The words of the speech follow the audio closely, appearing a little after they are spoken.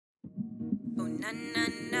Oh na na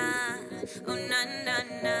na, oh na na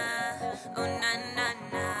na, oh na na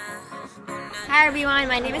na. Hi everyone,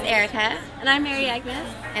 my name is Erica. And I'm Mary Agnes.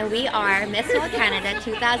 And we are Miss World Canada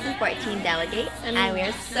 2014 delegates, and we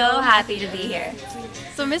are so happy to be here.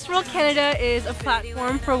 So Miss World Canada is a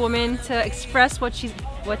platform for women to express what she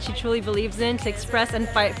truly believes in, to express and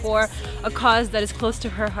fight for a cause that is close to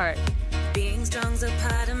her heart. Being strong's a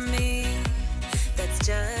part of me, that's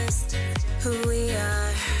just who we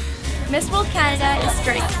are. Miss World Canada is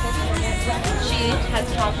strength. She has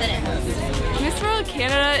confidence. Miss World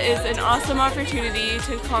Canada is an awesome opportunity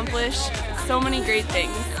to accomplish so many great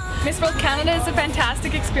things. Miss World Canada is a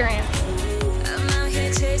fantastic experience. I'm out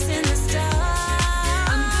here chasing the stars.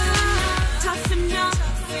 I'm tough enough.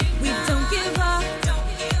 We don't give up.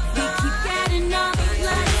 We keep getting up.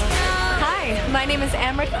 Let's go. Hi, my name is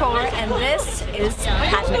Amrit Kaur and this is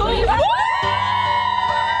Pageant.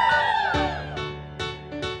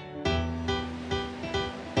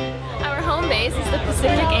 Our home base is the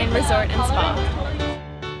Pacific Inn Resort and Spa.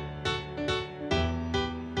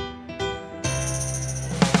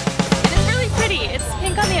 It is really pretty. It's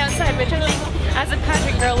pink on the outside, which I think as a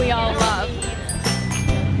pageant girl we all love.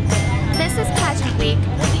 This is Pageant Week,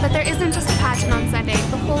 but there isn't just a pageant on Sunday.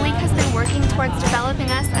 The whole week has been working towards developing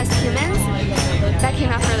us as humans. That came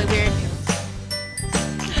out really weird.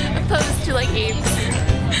 Opposed to like apes.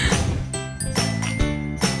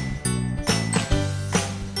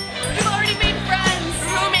 We've already made friends!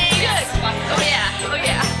 Roommates! Oh yeah.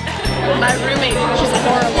 My roommate, she's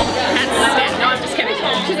horrible. No, I'm just kidding.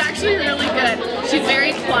 She's actually really good. She's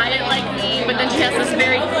very quiet like me, but then she has this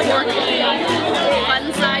very quirky,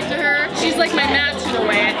 fun side to her. She's like my match in a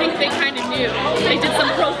way. I think they kind of knew. They did some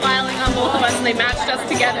profiling on both of us and they matched us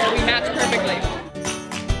together. We matched perfectly.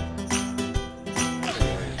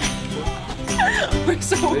 We're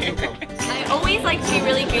so weird. I always like to be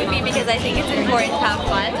really goofy because I think it's important to have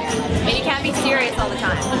fun, and you can't be serious all the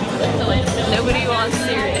time. Nobody wants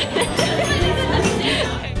serious.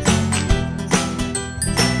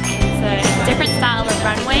 It's a different style of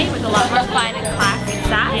runway with a lot more fun and class and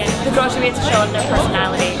sass. The girls should be able to show their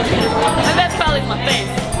personality. My best pal is my face.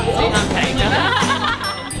 I'm kidding.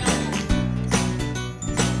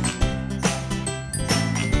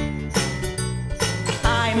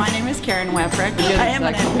 Hi, my name is Karen Webrick. I am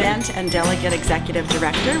an event and delegate executive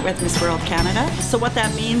director with Miss World Canada. So what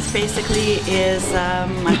that means basically is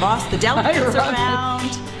I boss the delegates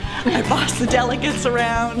around. I boss the delegates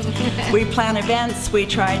around. We plan events. We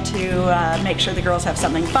try to make sure the girls have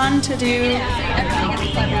something fun to do.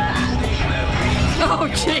 Oh,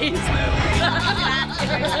 jeez.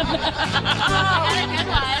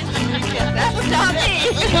 Stop me!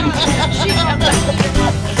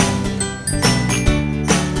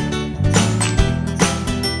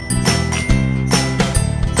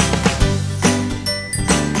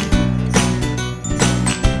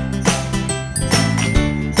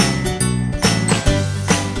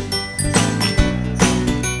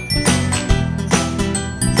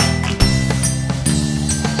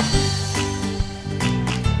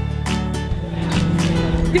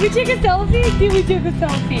 Did we take a selfie? Did we take a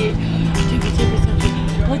selfie? Did we take a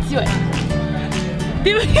selfie? Let's do it.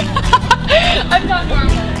 Did we? I'm not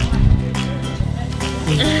normal.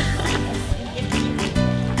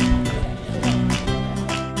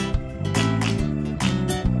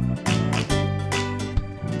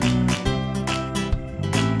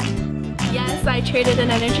 Yes, I traded an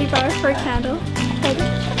energy bar for a candle.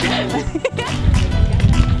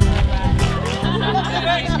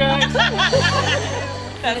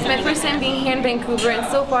 It's my first time being here in Vancouver, and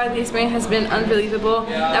so far the experience has been unbelievable.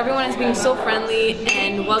 Everyone has been so friendly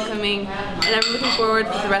and welcoming, and I'm looking forward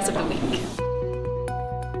for the rest of the week.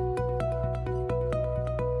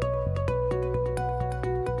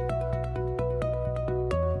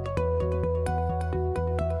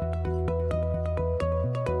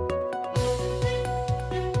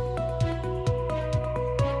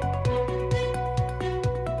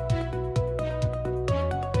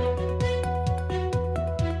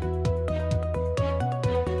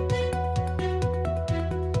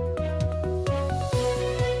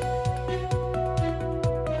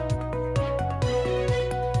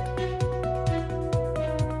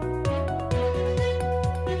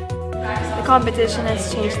 The competition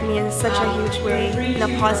has changed me in such a huge way, in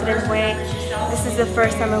a positive way. This is the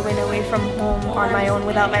first time I've been away from home on my own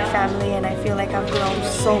without my family, and I feel like I've grown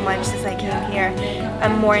so much since I came here.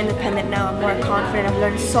 I'm more independent now, I'm more confident, I've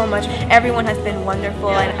learned so much. Everyone has been wonderful,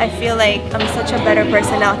 and I feel like I'm such a better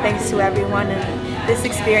person now thanks to everyone. And this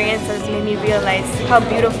experience has made me realize how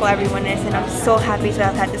beautiful everyone is, and I'm so happy to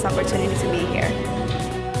have had this opportunity to be here.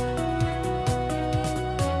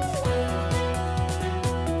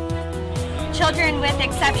 children with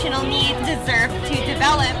exceptional needs deserve to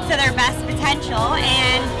develop to their best potential,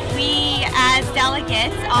 and we as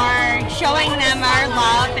delegates are showing them our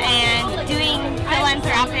love and doing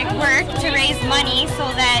philanthropic work to raise money so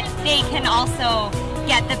that they can also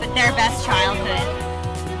get their best childhood.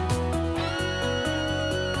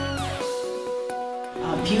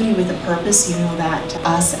 Beauty with a purpose, you know that to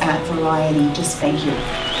us at Variety. Just thank you.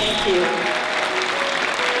 Thank you.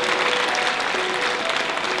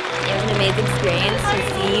 It was an amazing experience to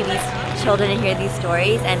see these children and hear these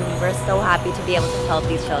stories, and we're so happy to be able to help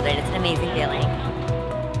these children. It's an amazing feeling.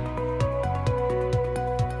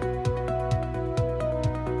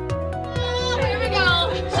 Here we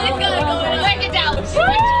go. She's gonna go and break it down.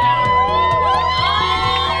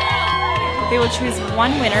 They will choose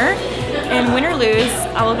one winner, and win or lose,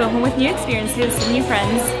 I will go home with new experiences, new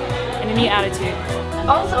friends, and a new attitude.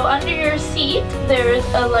 Also, under your seat, there is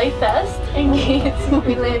a life vest in case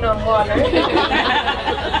we land on water.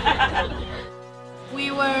 We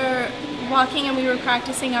were walking and we were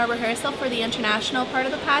practicing our rehearsal for the international part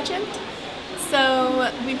of the pageant. So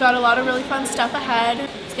we've got a lot of really fun stuff ahead.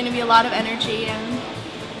 It's going to be a lot of energy and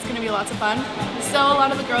it's going to be lots of fun. So a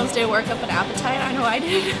lot of the girls did work up an appetite. I know I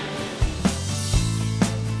did.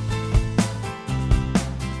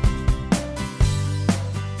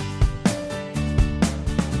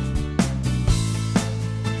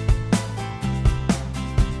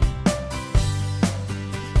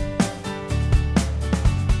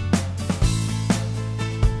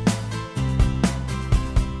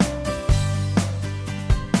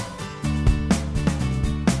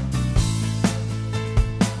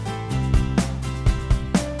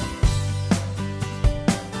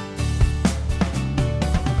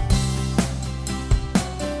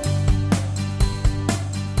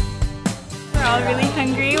 We're all really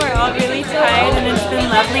hungry, we're all really tired, and it's been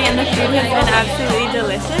lovely, and the food has been absolutely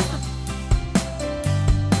delicious.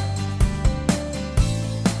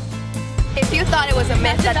 If you thought it was a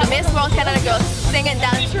myth that the Miss World Canada girls sing and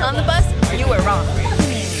dance on the bus, you were wrong.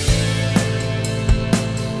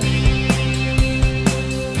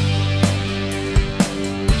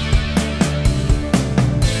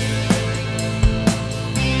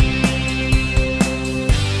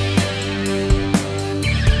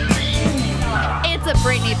 It's a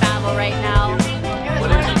Britney battle right now.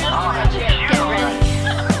 Get ready.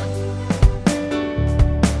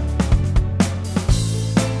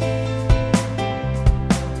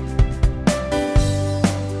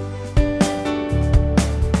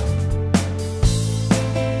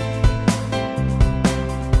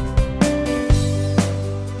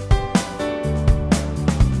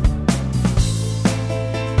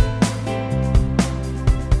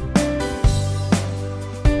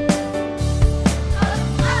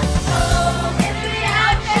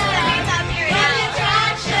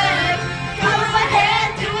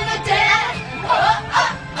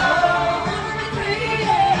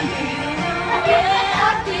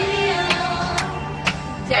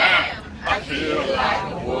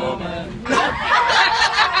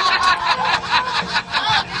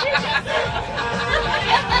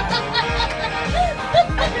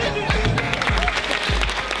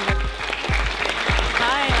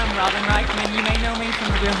 You may know me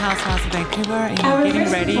from the Real Housewives of Vancouver, and I'm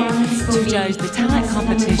getting ready to judge the talent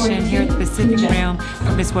competition here at the Pacific Rim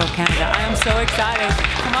for Miss World Canada. I am so excited.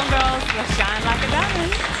 Come on, girls, let's shine like a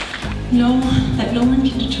diamond. Know that no one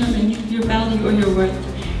can determine your value or your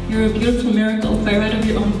worth. You're a beautiful miracle by right of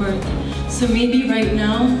your own birth. So maybe right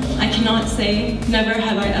now, I cannot say, never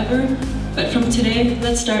have I ever, but from today,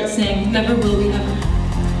 let's start saying, never will we ever.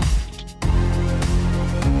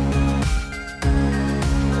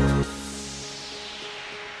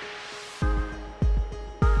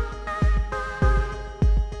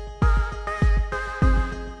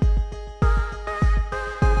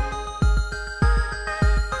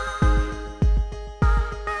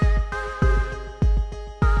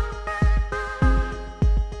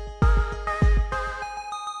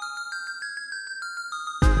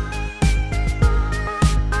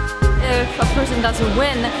 If a person doesn't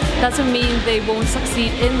win, doesn't mean they won't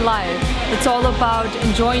succeed in life. It's all about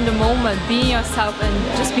enjoying the moment, being yourself,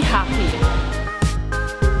 and just be happy.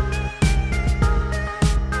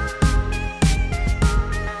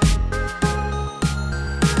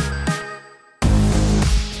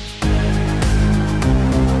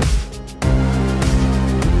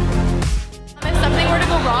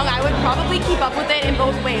 Probably keep up with it in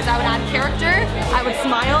both ways. I would add character, I would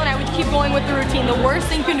smile, and I would keep going with the routine. The worst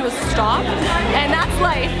thing you can do is stop, and that's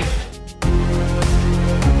life.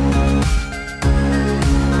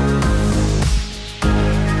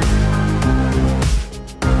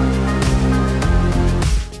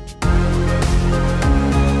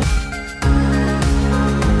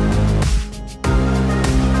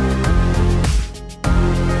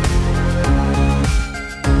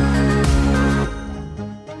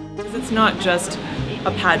 It's not just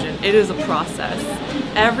a pageant, it is a process.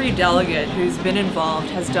 Every delegate who's been involved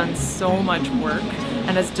has done so much work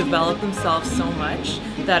and has developed themselves so much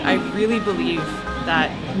that I really believe that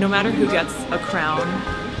no matter who gets a crown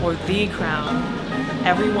or the crown,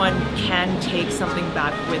 everyone can take something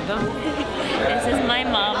back with them. This is my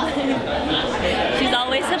mom. She's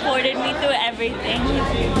always supported me through everything.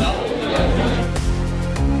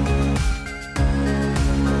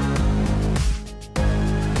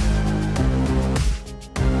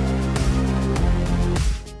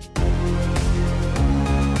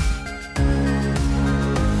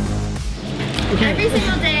 Every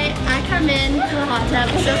single day, I come in to the hot tub,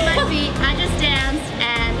 soak my feet, I just dance,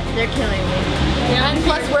 and they're killing me. Yeah, and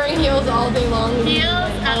plus wearing heels all day long. Heels,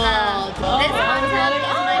 this hot tub is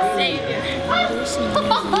my savior.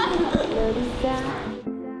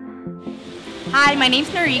 Hi, my name's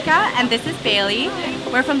Narika, and this is Bailey.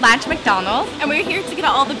 We're from Blanche McDonald, and we're here to get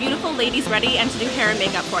all the beautiful ladies ready and to do hair and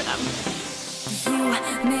makeup for them. You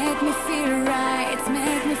make me feel right,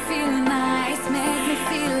 make me feel nice, make me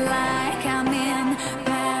feel like I'm in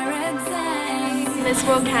paradise. Miss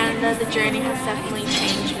World Canada, the journey has definitely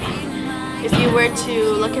changed me. If you were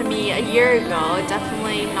to look at me a year ago,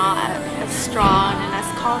 definitely not as strong and as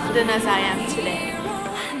confident as I am today.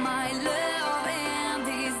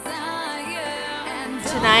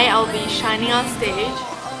 Tonight I'll be shining on stage.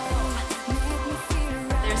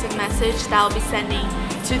 There's a message that I'll be sending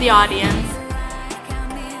to the audience.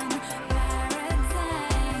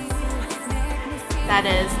 That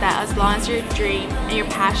is that as long as your dream and your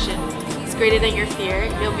passion is greater than your fear,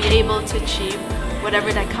 you'll be able to achieve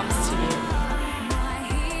whatever that comes to you.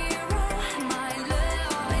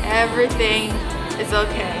 Everything is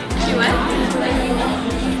okay. Do what?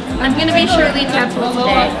 I'm gonna be Shirley Temple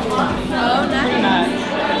today. Oh, nice.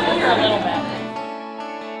 A little bit.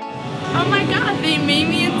 Oh my god, they made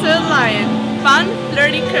me into a lion. Fun,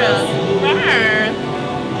 flirty curls.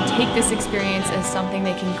 Take this experience as something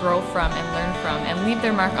they can grow from and learn from and leave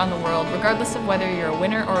their mark on the world, regardless of whether you're a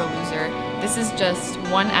winner or a loser. This is just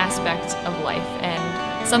one aspect of life, and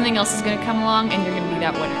something else is going to come along and you're going to be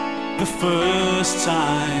that winner. The first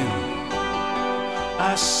time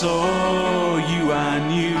I saw you, I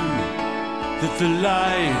knew that the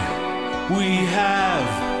light we have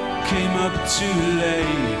came up too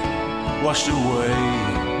late, washed away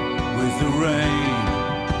with the rain.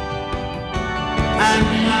 I'm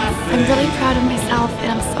really proud of myself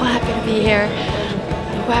and I'm so happy to be here.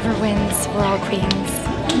 Whoever wins, we're all queens.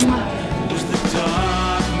 Was the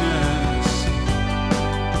darkness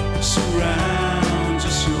surrounds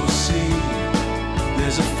us, you'll see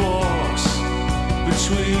there's a force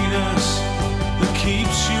between us that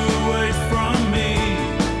keeps you away from me.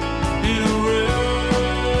 In a rare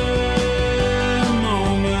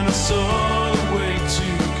moment I saw the way to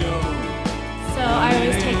go. So I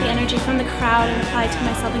always take the energy from the crowd and apply it to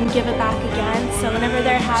myself and give it back again. So whenever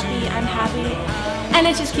they're happy, I'm happy. And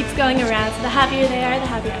it just keeps going around. So the happier they are, the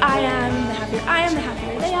happier I am. The happier I am, the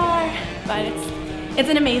happier they are. But it's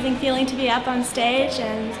an amazing feeling to be up on stage,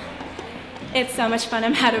 and it's so much fun.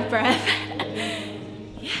 I'm out of breath.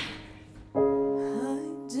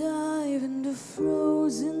 Dive into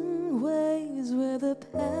frozen ways where the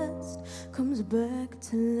past comes back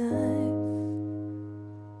to life.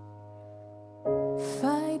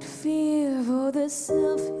 Fight fear for the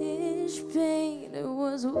selfish pain. It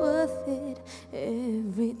was worth it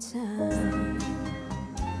every time.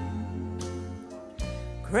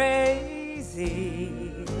 Crazy,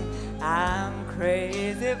 I'm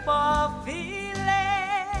crazy for feeling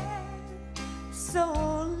so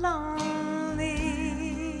lonely.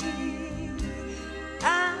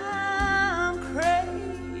 I'm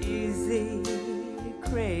crazy,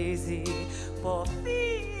 crazy for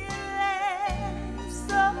feeling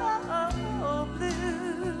so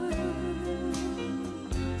blue.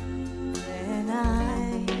 And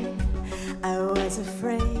I was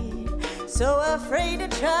afraid, so afraid to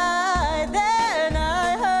try. Then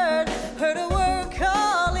I heard a word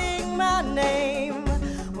calling my name.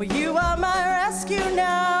 Well, you are my rescue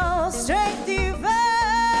now, strength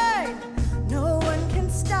divine. No one can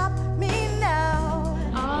stop me now.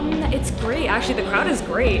 It's great. Actually, the crowd is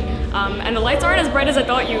great. And the lights aren't as bright as I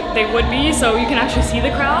thought they would be, so you can actually see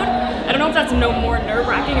the crowd. I don't know if that's no more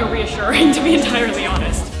nerve-wracking or reassuring, to be entirely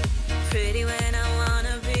honest. Pretty when I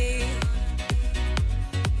wanna be.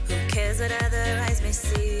 Who cares what other eyes may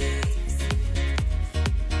see?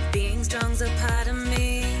 Being strong's a part of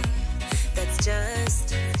me. That's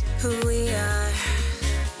just who we are.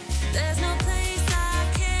 There's no place I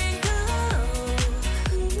can't go.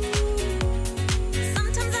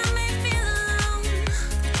 Sometimes I may feel alone.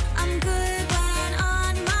 I'm good when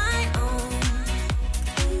on my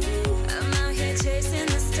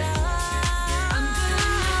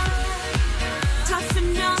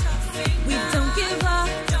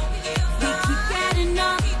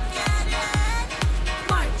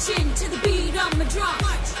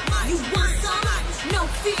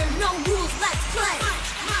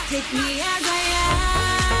Take me as I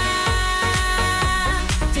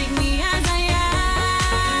am. Take me as I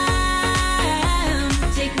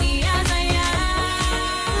am. Take me as I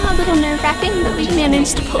am. A little nerve-wracking, but we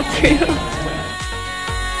managed to pull through.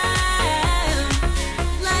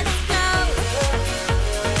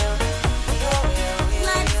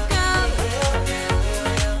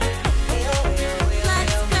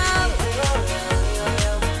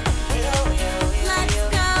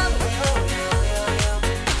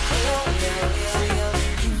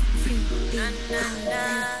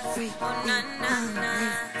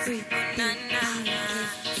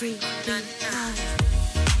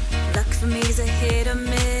 Luck for me is a hit or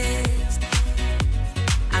miss.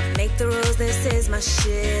 I make the rules, this is my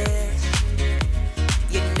shit.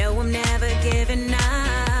 You know I'm never giving up.